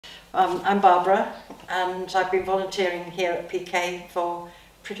I'm Barbara, and I've been volunteering here at PK for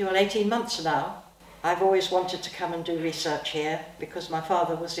pretty well 18 months now. I've always wanted to come and do research here because my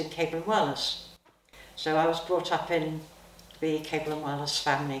father was in cable and wireless. So I was brought up in the cable and wireless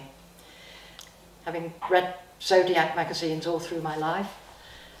family. Having read Zodiac magazines all through my life,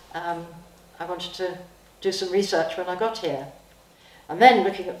 I wanted to do some research when I got here. And then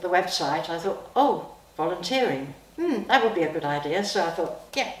looking at the website, I thought, oh, volunteering, that would be a good idea. So I thought,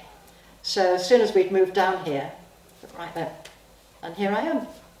 yeah. So as soon as we'd moved down here, right then, and here I am.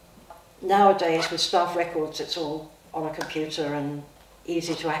 Nowadays with staff records, it's all on a computer and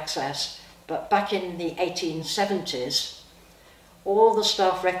easy to access. But back in the 1870s, all the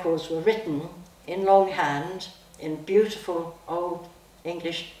staff records were written in longhand, in beautiful old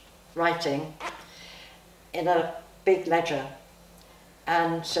English writing, in a big ledger.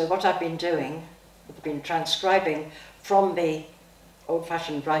 And so what I've been doing, I've been transcribing from the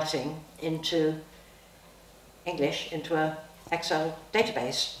old-fashioned writing into English, into an Excel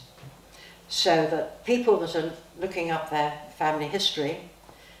database, so that people that are looking up their family history,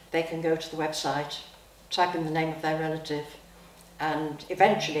 they can go to the website, type in the name of their relative, and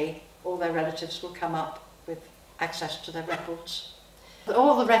eventually all their relatives will come up with access to their records.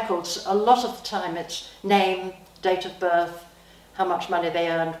 All the records, a lot of the time it's name, date of birth, how much money they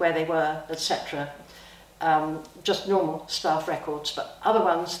earned, where they were, etc. Just normal staff records, but other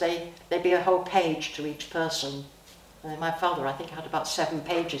ones, they'd be a whole page to each person. My father, I think, had about 7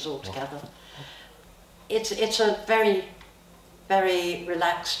 pages altogether. It's a very, very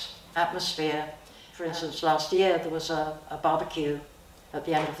relaxed atmosphere. For instance, last year there was a barbecue at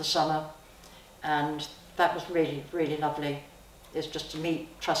the end of the summer, and that was really, really lovely. It's just to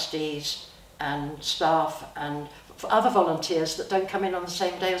meet trustees and staff and other volunteers that don't come in on the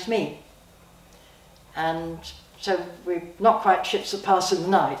same day as me. And so we're not quite ships that pass in the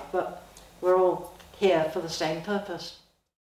night, but we're all here for the same purpose.